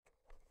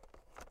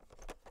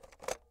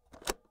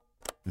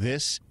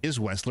This is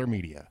Wessler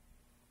Media.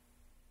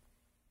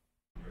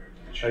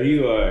 Are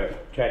you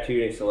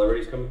tattooed any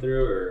celebrities coming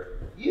through, or?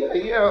 Yeah.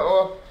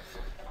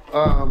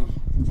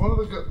 One of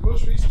the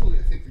most recently,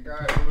 I think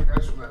one of the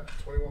guys from that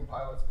 21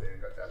 Pilots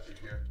band got tattooed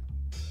here.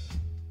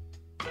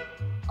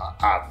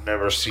 I've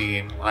never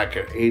seen like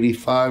an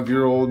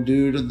 85-year-old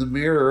dude in the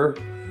mirror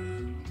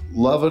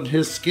loving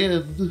his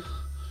skin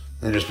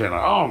and just being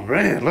like, "Oh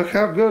man, look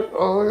how good!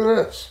 Oh, look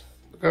at this!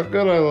 Look how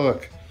good I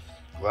look!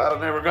 Glad I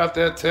never got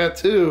that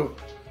tattoo.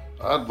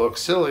 I'd look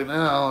silly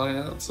now."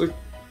 Yeah, it's like,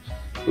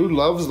 who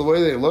loves the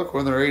way they look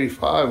when they're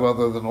 85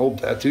 other than old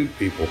tattooed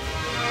people?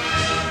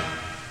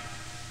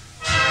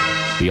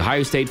 The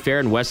Ohio State Fair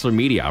and Wessler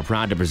Media are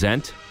proud to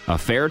present A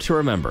Fair to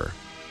Remember,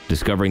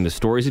 discovering the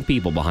stories and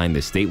people behind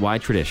this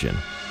statewide tradition.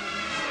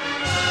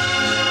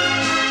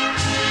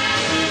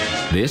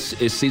 This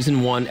is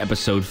Season 1,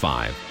 Episode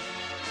 5.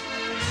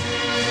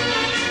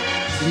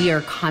 We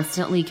are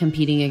constantly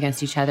competing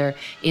against each other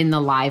in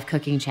the live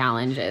cooking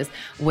challenges,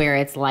 where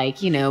it's like,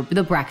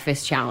 the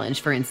breakfast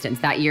challenge, for instance.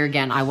 That year,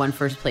 again, I won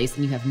first place,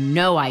 and you have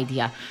no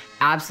idea,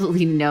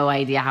 absolutely no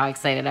idea how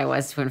excited I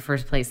was to win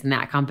first place in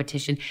that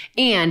competition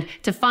and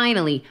to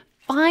finally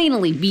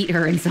beat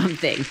her in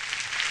something.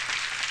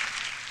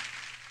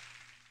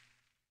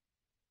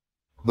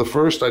 The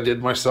first I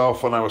did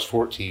myself when I was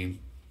 14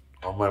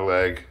 on my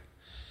leg.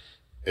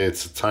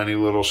 It's a tiny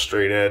little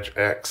straight edge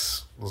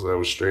X. I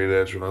was straight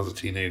edge when I was a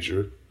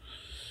teenager.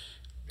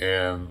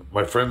 And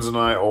my friends and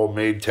I all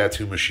made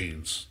tattoo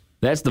machines.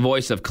 That's the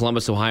voice of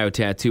Columbus, Ohio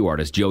tattoo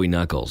artist Joey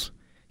Knuckles.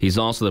 He's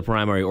also the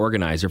primary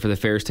organizer for the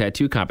fair's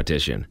tattoo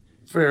competition.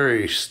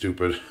 Very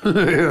stupid.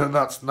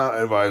 That's not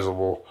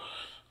advisable.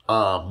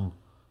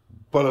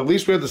 But at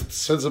least we had the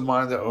sense of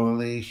mind to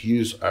only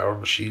use our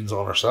machines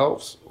on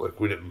ourselves. Like,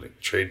 we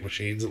didn't trade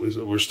machines. At least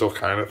we're still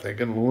kind of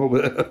thinking a little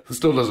bit. It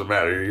still doesn't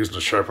matter. You're using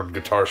a sharpened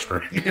guitar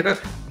string.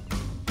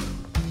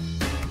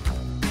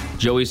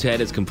 Joey's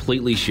head is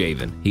completely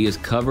shaven. He is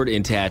covered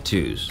in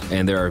tattoos,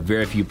 and there are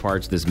very few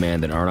parts of this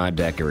man that are not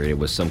decorated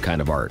with some kind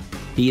of art.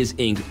 He is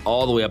inked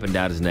all the way up and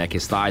down his neck,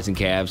 his thighs and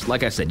calves,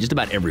 like I said, just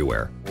about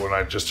everywhere. When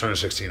I just turned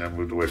 16, I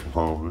moved away from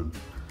home.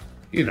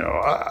 And,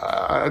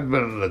 I've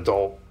been an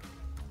adult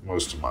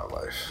most of my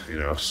life,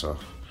 so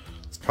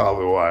it's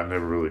probably why I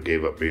never really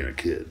gave up being a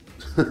kid.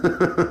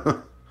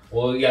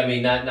 Well, I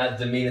mean, not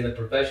demeaning the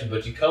profession,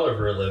 but you color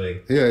for a living.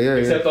 Yeah.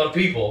 Except on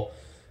people.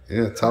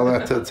 Yeah, tell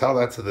that to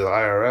the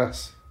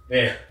IRS.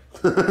 Yeah.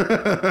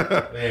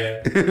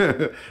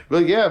 Man.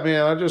 But yeah,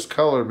 man, I just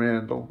color,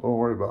 man. Don't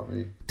worry about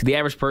me. To the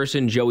average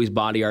person, Joey's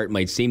body art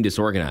might seem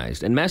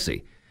disorganized and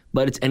messy,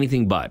 but it's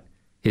anything but.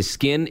 His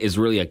skin is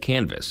really a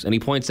canvas, and he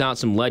points out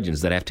some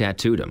legends that have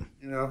tattooed him.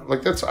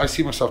 I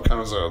see myself kind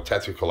of as a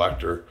tattoo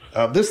collector.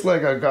 This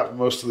leg I got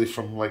mostly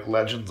from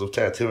legends of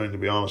tattooing, to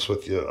be honest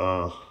with you.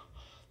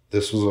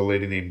 This was a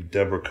lady named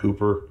Deborah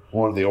Cooper,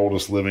 one of the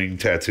oldest living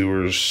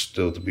tattooers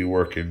still to be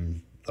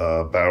working.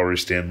 Bowery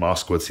Stan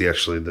Moskowitz,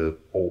 the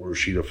older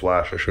sheet of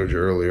flash I showed you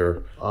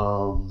earlier.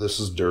 This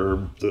is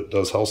Derb that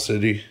does Hell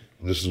City.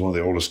 This is one of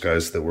the oldest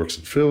guys that works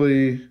in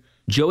Philly.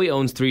 Joey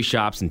owns 3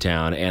 shops in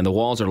town, and the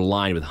walls are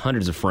lined with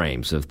hundreds of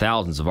frames of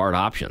thousands of art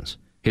options.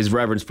 His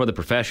reverence for the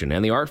profession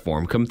and the art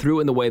form come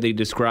through in the way that he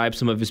describes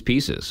some of his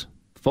pieces.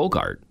 Folk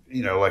art.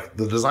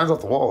 The designs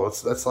off the wall,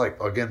 that's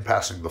again,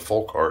 passing the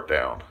folk art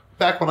down.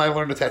 Back when I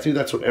learned to tattoo,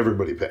 that's what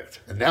everybody picked.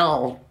 And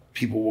now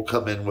people will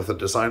come in with a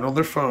design on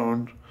their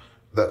phone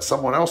that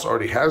someone else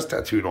already has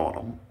tattooed on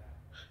them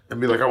and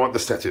be like, "I want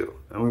this tattoo."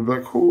 And we'd be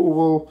like, "Cool,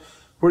 well,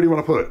 where do you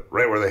want to put it?"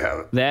 Right where they have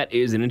it. That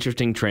is an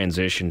interesting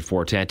transition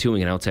for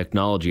tattooing and how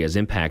technology has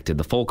impacted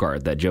the folk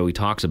art that Joey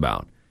talks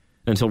about.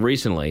 Until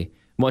recently,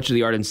 much of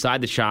the art inside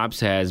the shops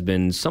has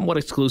been somewhat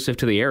exclusive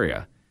to the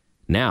area.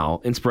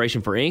 Now,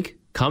 inspiration for ink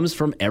comes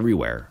from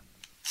everywhere.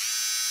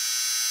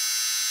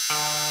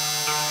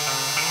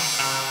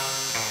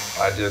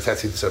 I did a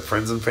tattoo that said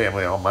 "Friends and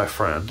Family" on my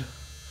friend,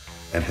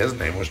 and his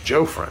name was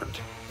Joe Friend.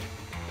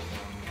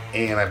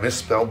 And I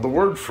misspelled the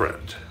word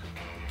friend.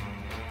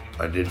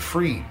 I did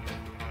freed.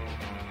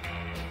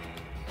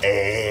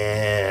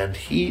 And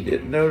he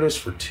didn't notice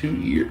for 2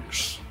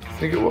 years. I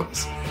think it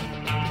was.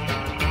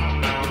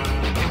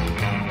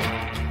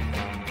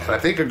 And I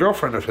think a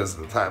girlfriend of his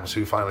at the time was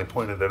who finally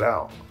pointed it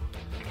out.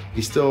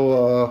 He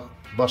still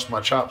busts my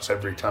chops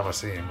every time I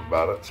see him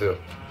about it, too.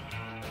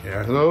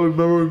 "Oh,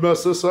 remember we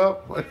messed this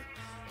up?" Like,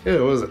 yeah,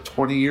 what was it,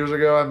 20 years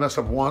ago? I messed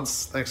up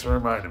once. Thanks for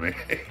reminding me.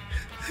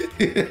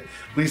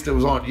 At least it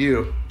was on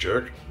you,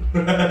 jerk.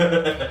 You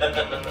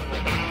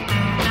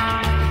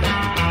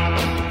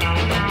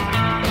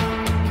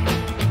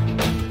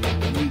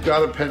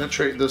gotta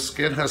penetrate. The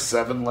skin has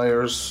 7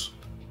 layers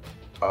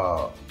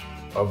of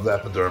the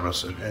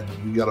epidermis, and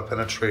you gotta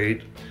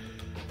penetrate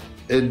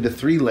into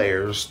 3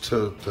 layers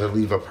to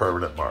leave a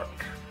permanent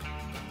mark.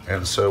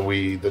 And so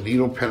the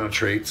needle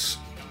penetrates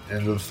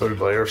into the 3rd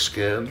layer of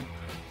skin,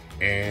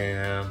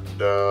 and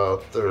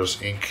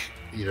there's ink,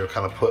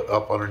 kind of put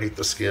up underneath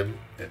the skin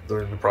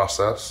during the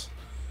process,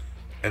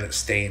 and it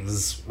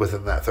stains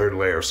within that 3rd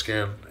layer of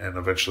skin, and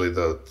eventually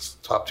the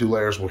top 2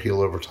 layers will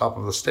heal over top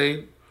of the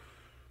stain,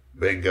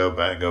 Bingo,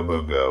 bango,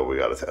 boongo, we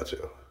got a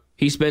tattoo.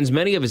 He spends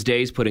many of his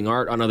days putting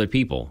art on other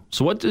people.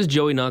 So what does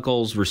Joey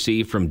Knuckles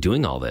receive from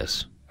doing all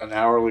this? An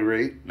hourly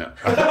rate? No.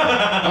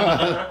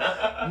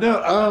 I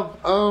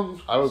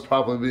would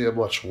probably be a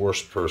much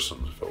worse person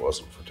if it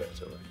wasn't for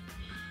tattooing.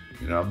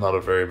 You know, I'm not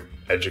a very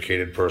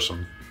educated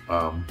person.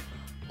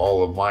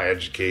 All of my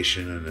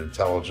education and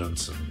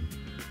intelligence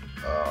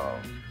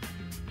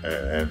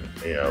and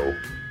you know,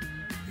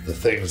 the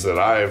things that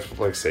I've,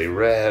 like, say,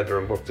 read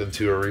or looked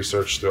into or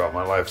researched throughout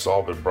my life has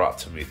all been brought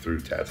to me through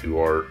tattoo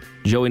art.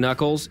 Joey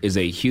Knuckles is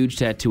a huge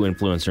tattoo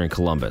influencer in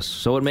Columbus,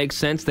 so it makes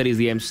sense that he's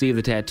the MC of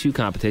the tattoo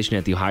competition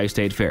at the Ohio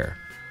State Fair,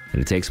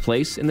 and it takes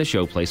place in the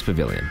Showplace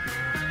Pavilion.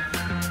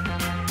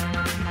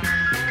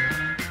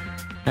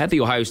 At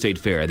the Ohio State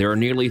Fair, there are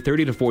nearly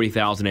 30 to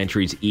 40,000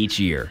 entries each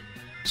year,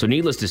 so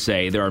needless to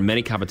say, there are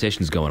many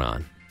competitions going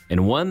on,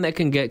 and one that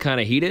can get kind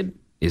of heated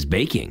is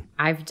baking.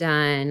 I've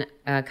done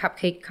a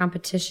cupcake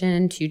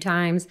competition 2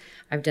 times.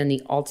 I've done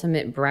the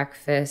ultimate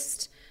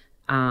breakfast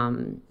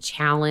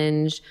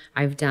challenge.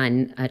 I've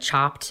done a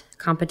chopped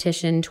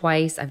competition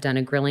twice. I've done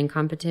a grilling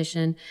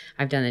competition.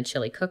 I've done a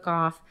chili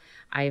cook-off.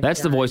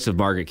 That's the voice of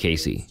Margaret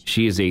Casey.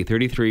 She is a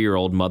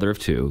 33-year-old mother of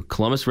 2,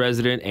 Columbus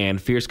resident, and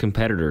fierce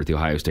competitor at the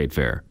Ohio State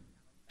Fair.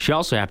 She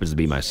also happens to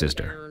be my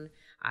sister.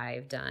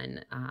 I've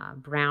done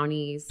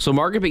brownies. So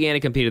Margaret began to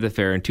compete at the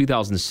fair in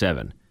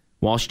 2007.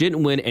 While she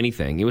didn't win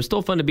anything, it was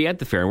still fun to be at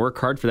the fair and work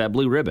hard for that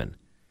blue ribbon.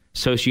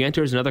 So she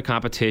enters another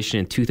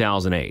competition in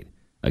 2008.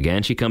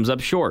 Again, she comes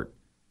up short.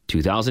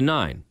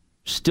 2009,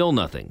 still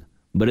nothing.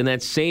 But in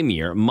that same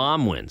year,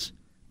 Mom wins.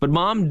 But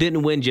Mom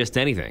didn't win just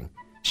anything.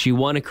 She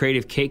won a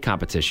creative cake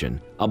competition,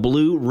 a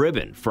blue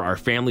ribbon for our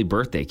family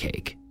birthday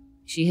cake.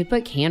 She had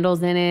put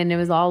candles in it and it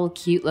was all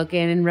cute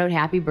looking and wrote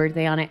happy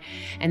birthday on it.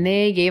 And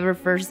they gave her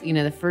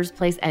the first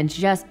place and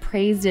just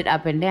praised it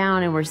up and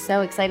down. And we're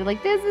so excited.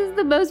 Like, this is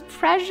the most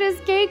precious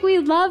cake. We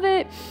love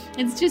it.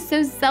 It's just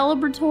so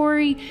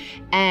celebratory.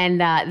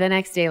 And the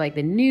next day, like,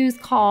 the news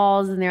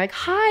calls and they're like,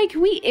 hi, can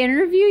we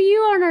interview you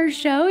on our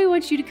show? We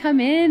want you to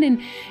come in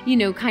and,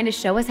 kind of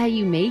show us how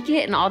you make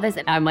it and all this.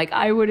 And I'm like,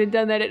 I would have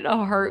done that in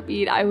a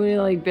heartbeat. I would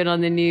have been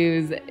on the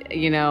news.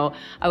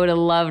 I would have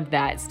loved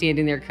that,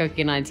 standing there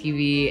cooking on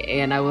TV.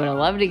 And I would have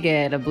loved to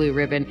get a blue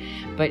ribbon,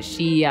 but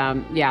she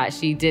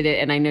did it,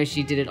 and I know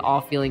she did it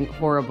all feeling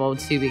horrible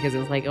too, because it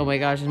was like, oh my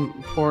gosh,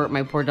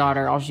 my poor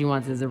daughter, all she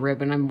wants is a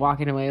ribbon. I'm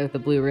walking away with a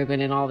blue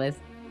ribbon and all this.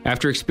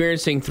 After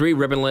experiencing 3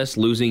 ribbonless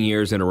losing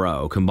years in a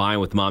row,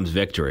 combined with Mom's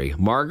victory,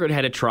 Margaret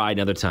had to try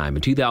another time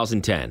in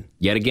 2010.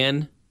 Yet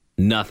again,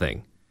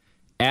 nothing.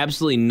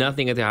 Absolutely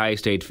nothing at the Ohio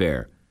State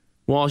Fair.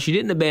 While she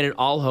didn't abandon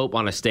all hope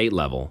on a state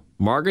level,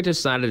 Margaret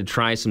decided to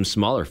try some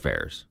smaller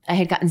fairs. I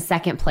had gotten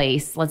second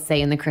place, let's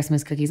say, in the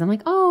Christmas cookies. I'm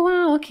like, oh,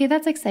 wow, okay,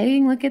 that's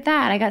exciting. Look at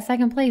that. I got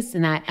second place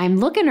in that. I'm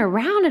looking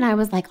around and I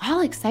was like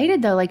all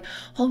excited though. Like,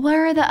 well,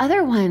 where are the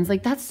other ones?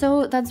 Like, that's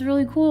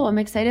really cool. I'm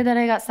excited that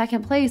I got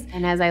second place.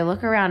 And as I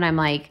look around, I'm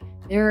like,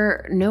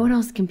 no one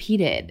else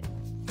competed.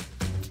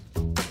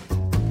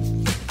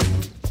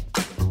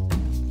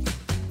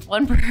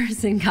 One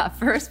person got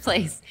first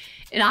place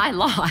and I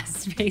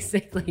lost,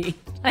 basically.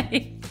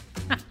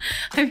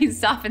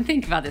 Stop and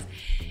think about this.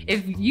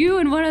 If you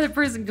and one other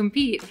person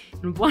compete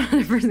and one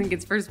other person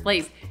gets first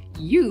place,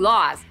 you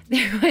lost.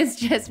 There was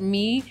just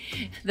me,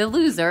 the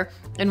loser,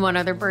 and one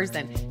other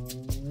person.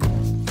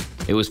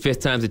 It was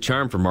 5th time's a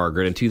charm for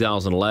Margaret in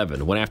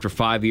 2011, when after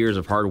 5 years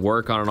of hard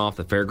work on and off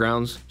the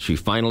fairgrounds, she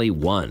finally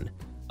won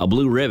a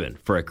blue ribbon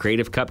for a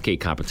creative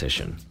cupcake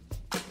competition.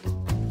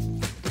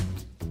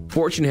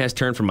 Fortune has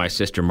turned for my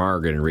sister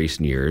Margaret in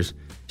recent years.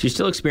 She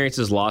still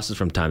experiences losses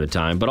from time to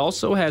time, but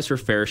also has her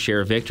fair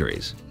share of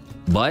victories.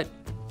 But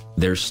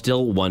there's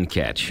still one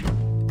catch.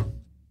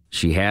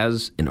 She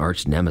has an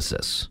arch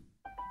nemesis.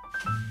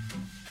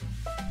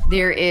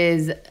 There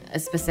is a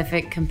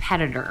specific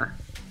competitor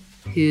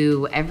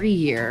who every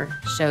year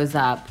shows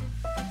up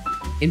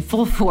in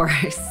full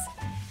force.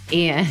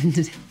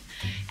 And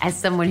as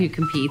someone who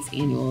competes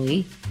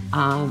annually,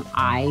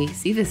 I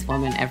see this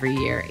woman every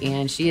year,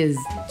 and she is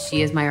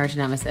my arch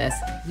nemesis.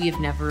 We've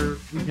never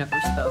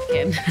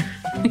spoken.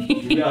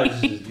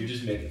 You're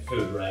just making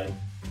food, right?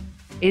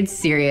 It's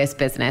serious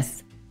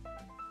business.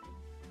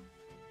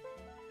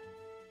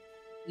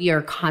 We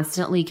are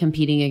constantly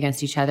competing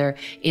against each other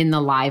in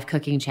the live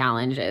cooking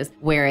challenges,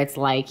 where it's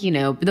like,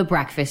 the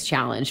breakfast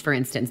challenge, for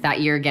instance. That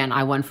year, again,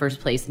 I won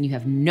first place, and you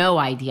have no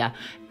idea,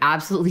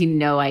 absolutely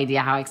no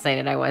idea how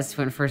excited I was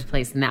to win first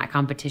place in that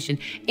competition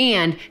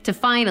and to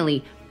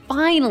finally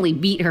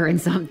beat her in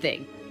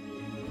something.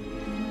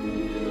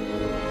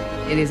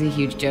 It is a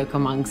huge joke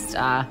amongst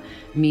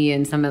me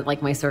and some of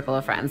my circle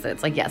of friends.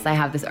 It's like, yes, I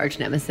have this arch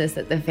nemesis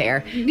at the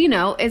fair.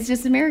 It's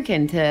just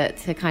American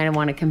to kind of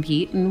want to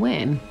compete and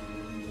win.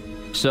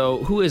 So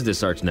who is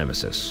this arch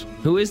nemesis?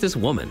 Who is this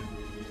woman?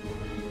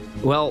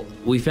 Well,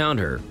 we found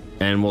her,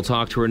 and we'll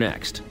talk to her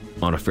next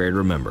on A Fair to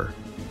Remember.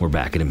 We're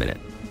back in a minute.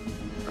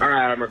 All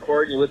right, I'm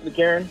recording. You with me,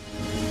 Karen?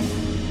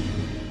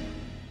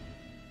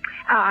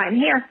 I'm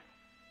here.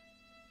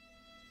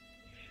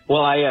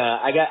 Well,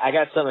 I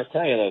got something to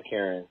tell you though,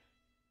 Karen.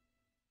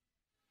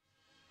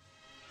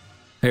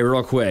 Hey,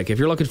 real quick, if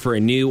you're looking for a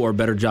new or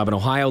better job in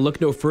Ohio,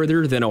 look no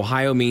further than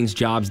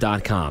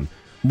OhioMeansJobs.com.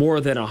 More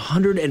than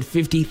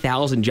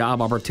 150,000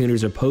 job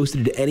opportunities are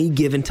posted at any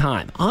given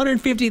time.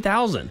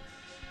 150,000.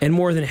 And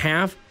more than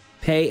half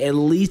pay at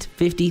least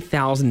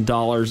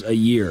 $50,000 a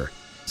year.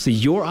 So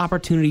your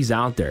opportunity's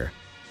out there.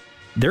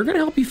 They're going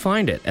to help you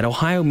find it at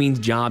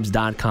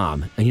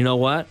OhioMeansJobs.com. And you know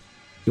what?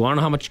 You want to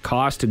know how much it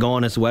costs to go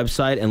on this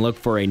website and look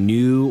for a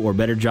new or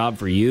better job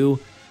for you?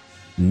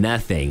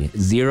 Nothing.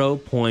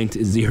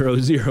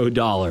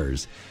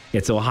 $0.00.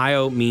 It's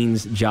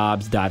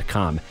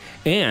OhioMeansJobs.com.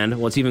 And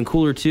what's even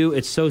cooler, too,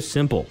 it's so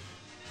simple.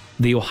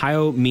 The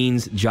Ohio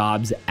Means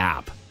Jobs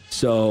app.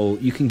 So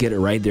you can get it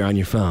right there on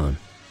your phone.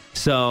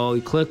 So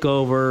you click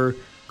over,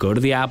 go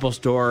to the Apple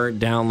Store,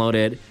 download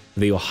it,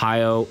 the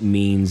Ohio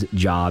Means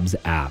Jobs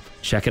app.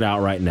 Check it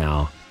out right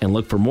now. And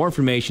look for more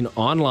information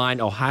online,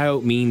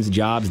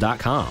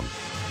 OhioMeansJobs.com.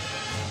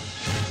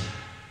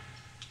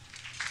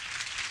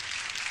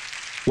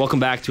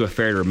 Welcome back to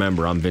Affair to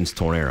Remember. I'm Vince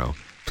Tornero.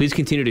 Please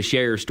continue to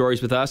share your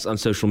stories with us on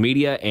social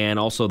media and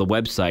also the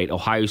website,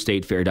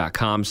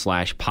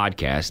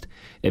 ohiostatefair.com/podcast.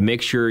 And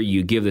make sure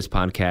you give this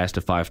podcast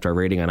a 5-star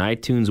rating on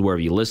iTunes,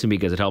 wherever you listen,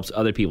 because it helps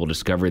other people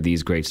discover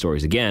these great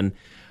stories. Again,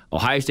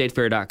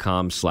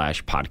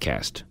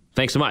 ohiostatefair.com/podcast.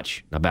 Thanks so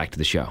much. Now back to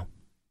the show.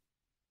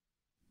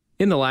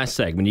 In the last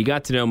segment, you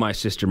got to know my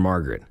sister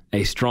Margaret,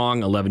 a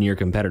strong 11-year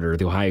competitor at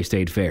the Ohio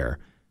State Fair.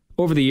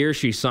 Over the years,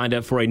 she's signed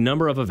up for a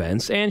number of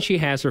events, and she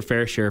has her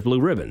fair share of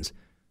blue ribbons.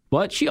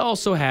 But she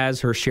also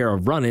has her share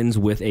of run-ins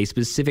with a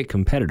specific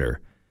competitor.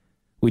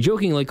 We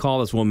jokingly call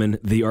this woman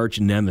the Arch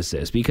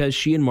Nemesis because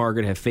she and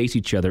Margaret have faced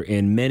each other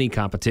in many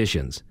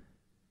competitions.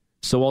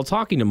 So while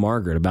talking to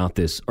Margaret about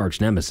this Arch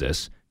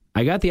Nemesis,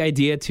 I got the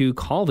idea to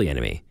call the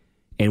enemy.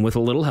 And with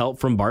a little help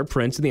from Bart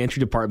Prince in the entry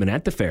department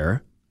at the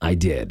fair, I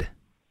did.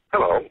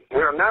 Hello,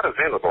 we are not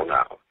available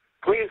now.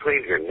 Please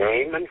leave your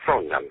name and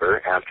phone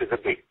number after the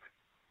beep.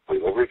 We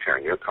will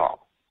return your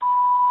call.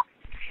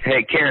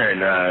 Hey, Karen,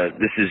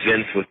 this is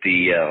Vince with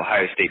the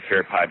Ohio State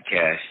Fair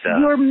podcast.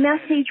 Your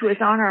message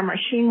was on our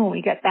machine when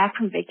we got back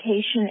from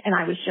vacation, and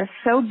I was just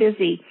so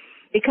busy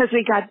because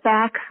we got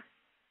back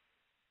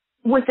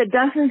with a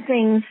dozen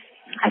things.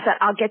 I thought,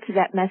 I'll get to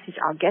that message.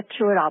 I'll get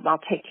to it. I'll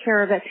take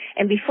care of it.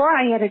 And before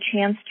I had a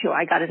chance to,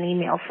 I got an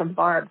email from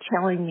Barb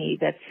telling me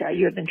that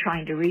you had been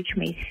trying to reach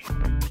me.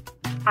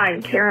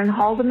 I'm Karen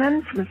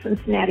Haldeman from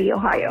Cincinnati,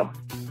 Ohio.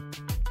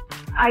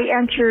 I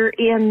enter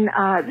in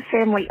the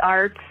family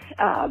arts,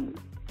 some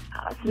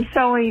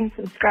sewing,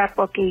 some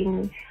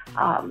scrapbooking,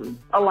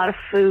 a lot of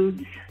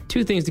foods.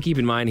 Two things to keep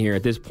in mind here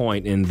at this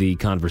point in the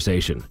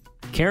conversation.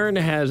 Karen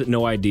has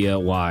no idea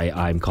why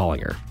I'm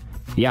calling her.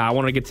 Yeah, I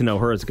want to get to know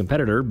her as a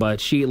competitor,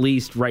 but she at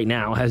least right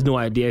now has no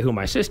idea who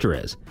my sister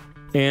is.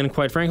 And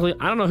quite frankly,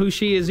 I don't know who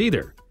she is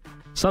either.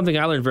 Something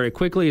I learned very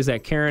quickly is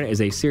that Karen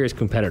is a serious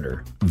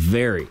competitor.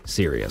 Very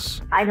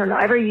serious. I don't know.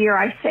 Every year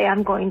I say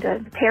I'm going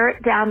to pare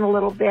it down a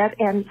little bit,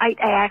 and I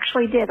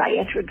actually did. I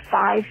entered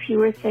 5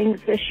 fewer things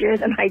this year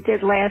than I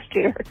did last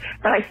year,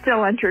 but I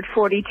still entered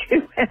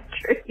 42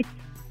 entries.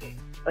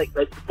 Like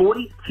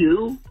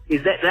 42?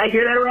 Did I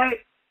hear that right?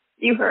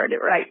 You heard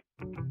it right.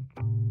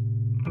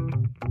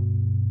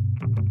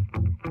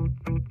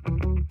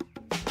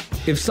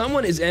 If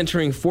someone is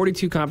entering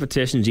 42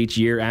 competitions each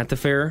year at the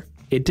fair,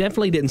 it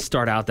definitely didn't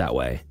start out that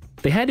way.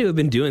 They had to have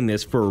been doing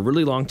this for a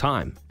really long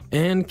time.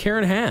 And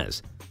Karen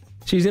has.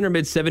 She's in her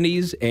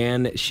mid-70s,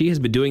 and she has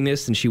been doing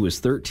this since she was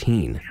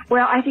 13.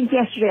 Well, I think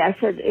yesterday I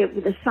said it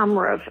was the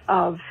summer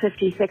of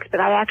 56, but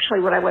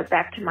when I went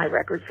back to my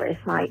records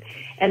last night,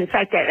 and in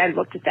fact, I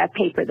looked at that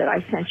paper that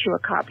I sent you a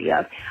copy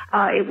of,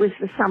 it was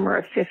the summer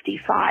of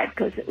 55,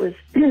 because it was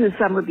the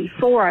summer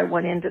before I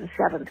went into the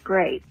 7th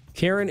grade.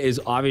 Karen is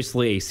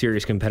obviously a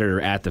serious competitor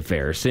at the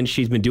fair, since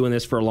she's been doing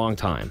this for a long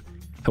time.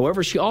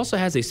 However, she also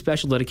has a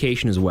special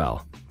dedication as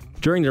well.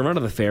 During the run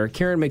of the fair,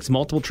 Karen makes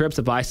multiple trips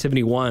of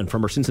I-71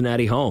 from her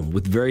Cincinnati home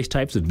with various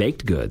types of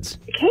baked goods.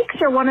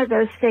 Cakes are one of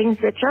those things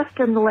that just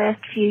in the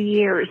last few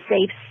years,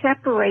 they've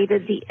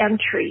separated the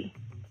entry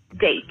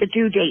date, the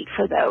due date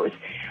for those,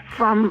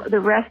 from the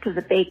rest of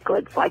the baked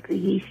goods like the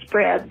yeast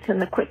spreads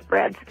and the quick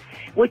breads,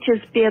 which has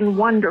been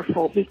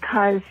wonderful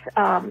because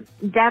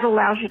that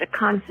allows you to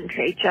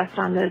concentrate just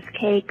on those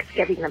cakes,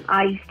 getting them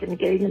iced and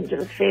getting them to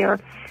the fair.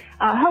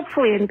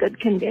 Hopefully in good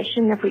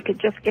condition. If we could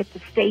just get the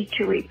state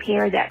to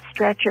repair that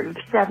stretch of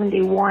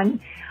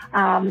 71,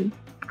 I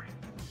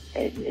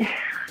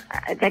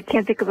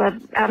can't think of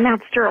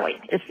Mount Sterling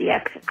is the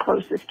exit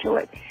closest to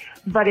it.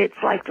 But it's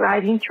like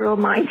driving through a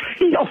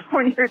minefield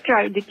when you're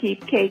trying to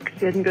keep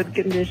cakes in good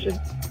condition.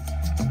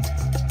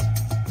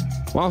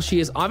 While she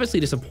is obviously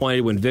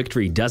disappointed when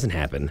victory doesn't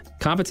happen,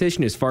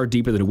 competition is far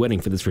deeper than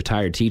winning for this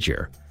retired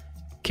teacher.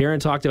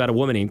 Karen talked about a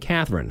woman named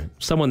Catherine,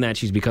 someone that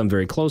she's become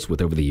very close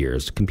with over the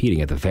years,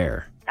 competing at the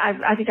fair.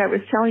 I think I was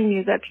telling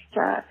you that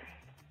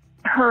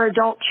her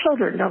adult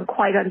children don't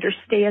quite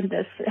understand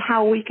this,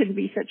 how we can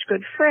be such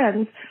good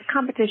friends.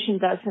 Competition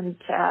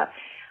doesn't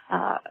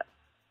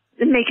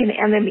make an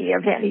enemy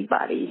of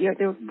anybody.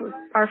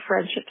 Our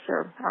friendships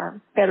are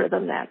better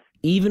than that.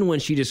 Even when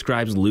she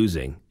describes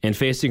losing and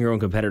facing her own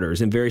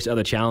competitors and various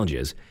other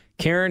challenges,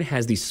 Karen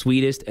has the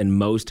sweetest and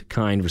most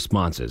kind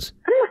responses.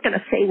 I'm not going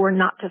to say we're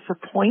not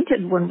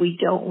disappointed when we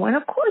don't win.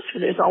 Of course,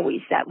 there's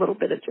always that little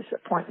bit of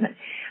disappointment.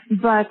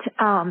 But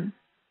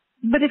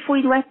if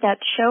we let that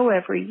show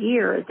every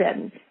year,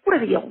 then we're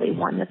the only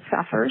one that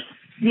suffers.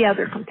 The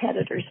other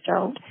competitors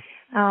don't.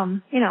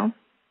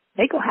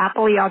 They go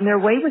happily on their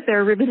way with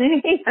their ribbon in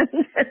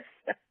hand.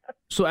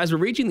 So as we're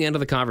reaching the end of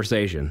the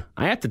conversation,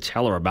 I have to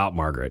tell her about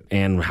Margaret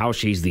and how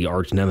she's the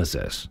arch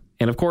nemesis.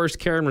 And of course,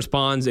 Karen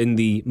responds in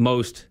the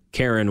most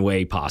Karen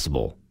way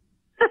possible.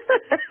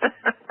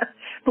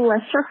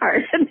 Bless her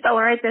heart and tell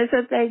her I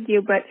said thank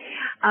you, but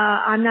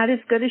I'm not as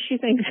good as she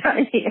thinks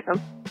I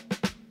am.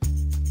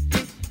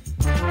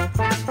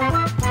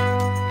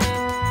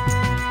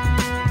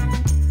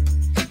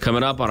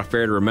 Coming up on A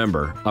Fair to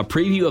Remember, a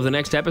preview of the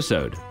next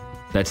episode.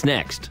 That's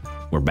next.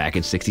 We're back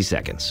in 60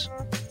 seconds.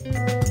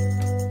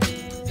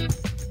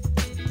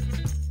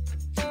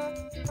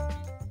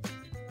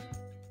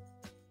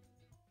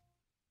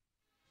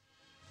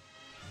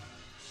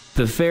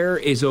 The fair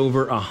is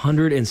over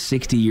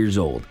 160 years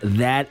old.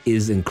 That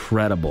is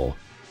incredible.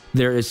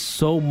 There is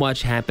so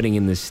much happening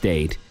in this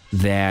state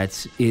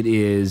that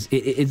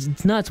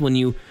it's nuts when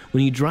you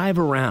drive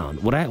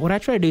around. What I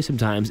try to do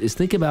sometimes is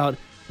think about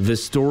the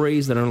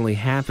stories that not only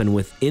happen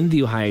within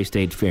the Ohio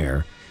State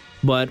Fair,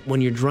 but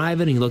when you're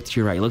driving and you look to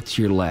your right, you look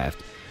to your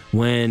left,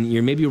 when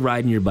you're maybe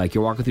riding your bike,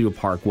 you're walking through a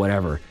park,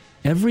 whatever,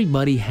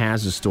 everybody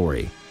has a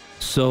story.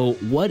 So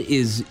what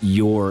is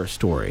your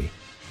story?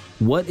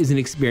 What is an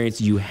experience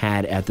you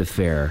had at the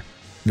fair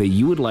that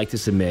you would like to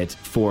submit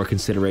for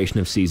consideration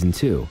of Season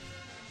 2?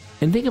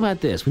 And think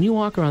about this. When you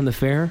walk around the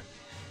fair,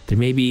 there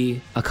may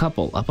be a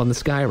couple up on the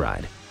sky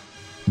ride.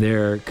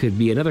 There could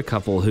be another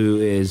couple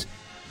who is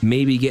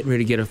maybe getting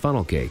ready to get a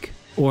funnel cake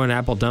or an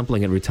apple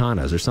dumpling at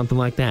Rutana's or something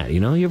like that.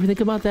 You ever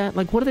think about that?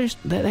 Like, what are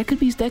there? That could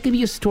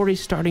be a story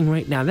starting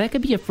right now. That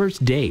could be a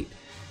first date.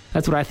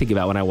 That's what I think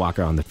about when I walk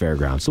around the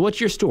fairground. So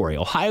what's your story?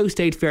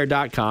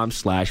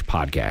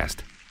 ohiostatefair.com/podcast.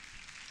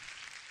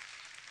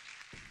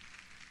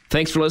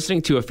 Thanks for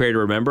listening to A Fair to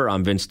Remember.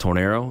 I'm Vince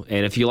Tornero.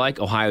 And if you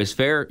like Ohio's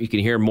Fair, you can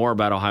hear more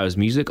about Ohio's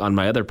music on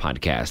my other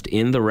podcast,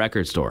 In the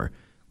Record Store.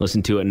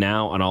 Listen to it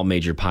now on all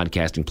major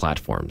podcasting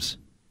platforms.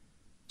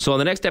 So on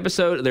the next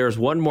episode, there's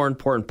one more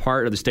important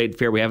part of the State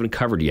Fair we haven't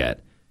covered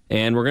yet.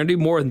 And we're going to do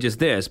more than just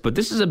this, but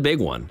this is a big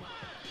one.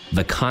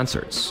 The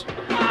concerts.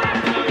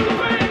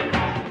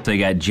 So you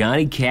got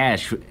Johnny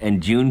Cash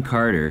and June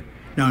Carter.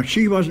 Now,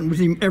 she wasn't with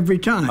him every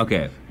time.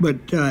 Okay. But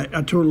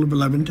a total of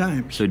 11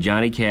 times. So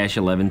Johnny Cash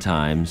 11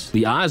 times.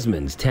 The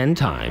Osmonds 10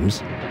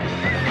 times.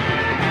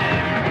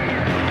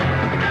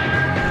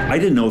 I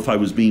didn't know if I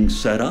was being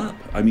set up.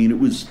 I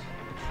mean,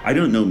 I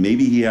don't know,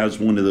 maybe he has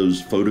one of those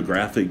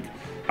photographic.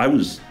 I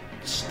was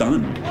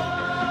stunned.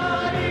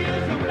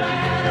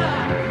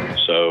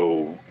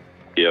 So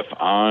if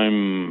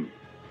I'm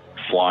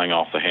flying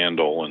off the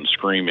handle and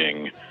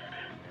screaming,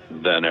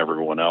 then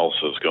everyone else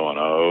is going,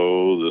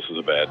 oh, this is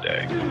a bad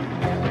day.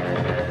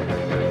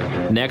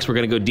 Next, we're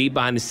going to go deep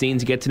behind the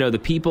scenes to get to know the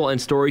people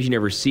and stories you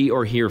never see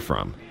or hear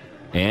from.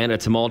 And a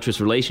tumultuous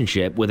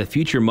relationship with a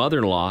future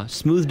mother-in-law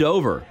smoothed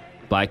over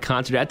by a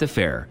concert at the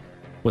fair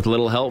with a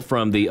little help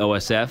from the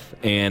OSF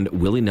and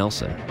Willie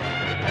Nelson.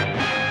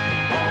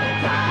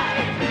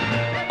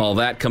 All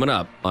that coming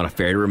up on A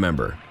Fair to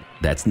Remember.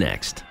 That's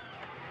next.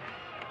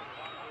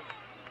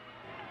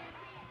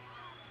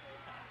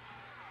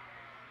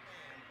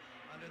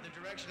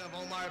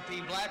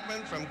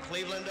 From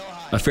Cleveland,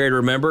 Ohio. A Fair to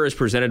Remember is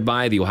presented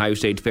by the Ohio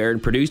State Fair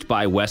and produced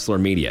by Wessler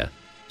Media.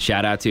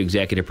 Shout out to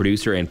executive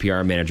producer and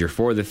PR manager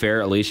for the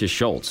fair, Alicia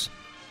Schultz.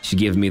 She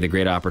gave me the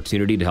great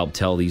opportunity to help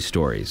tell these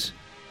stories.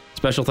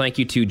 Special thank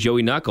you to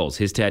Joey Knuckles,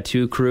 his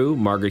tattoo crew,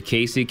 Margaret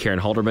Casey, Karen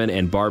Halderman,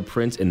 and Barb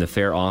Prince in the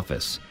fair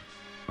office.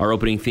 Our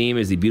opening theme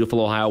is the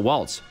Beautiful Ohio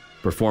Waltz,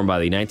 performed by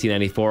the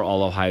 1994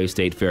 All-Ohio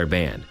State Fair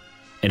Band.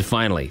 And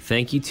finally,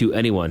 thank you to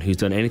anyone who's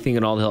done anything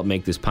at all to help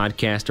make this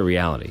podcast a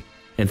reality.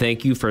 And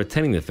thank you for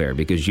attending the fair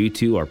because you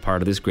too are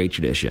part of this great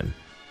tradition.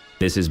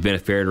 This has been A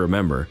Fair to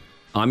Remember.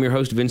 I'm your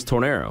host, Vince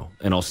Tornero,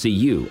 and I'll see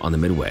you on the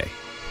Midway.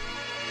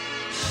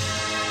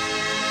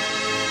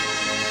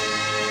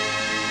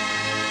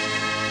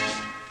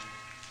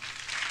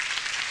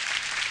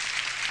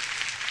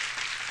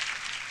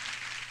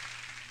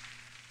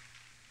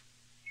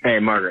 Hey,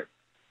 Margaret.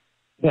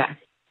 Yeah.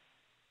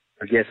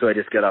 I guess who I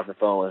just got off the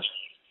phone with?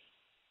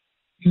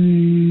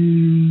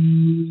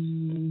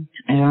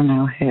 I don't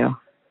know who.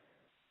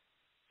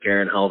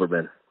 Karen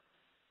Halderman.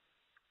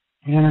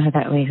 I don't know who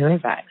that. Wait, who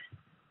is that?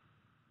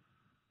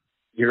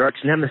 Your arch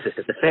nemesis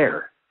at the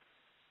fair.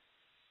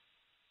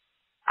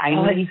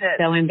 I'm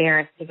so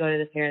embarrassed to go to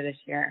the fair this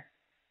year.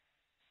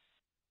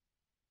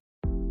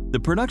 The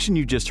production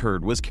you just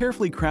heard was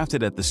carefully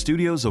crafted at the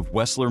studios of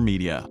Wessler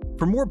Media.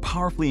 For more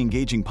powerfully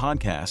engaging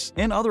podcasts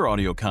and other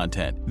audio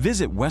content,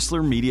 visit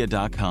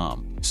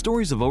WesslerMedia.com.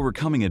 Stories of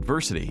overcoming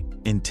adversity,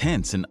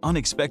 intense and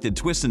unexpected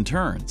twists and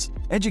turns,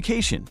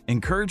 education,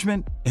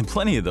 encouragement, and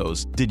plenty of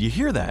those, did you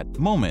hear that,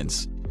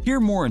 moments. Hear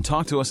more and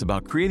talk to us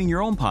about creating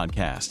your own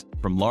podcast,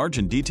 from large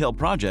and detailed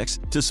projects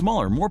to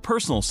smaller, more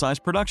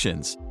personal-sized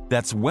productions.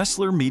 That's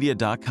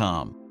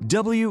WesslerMedia.com.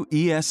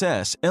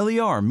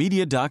 WESSLER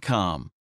Media.com.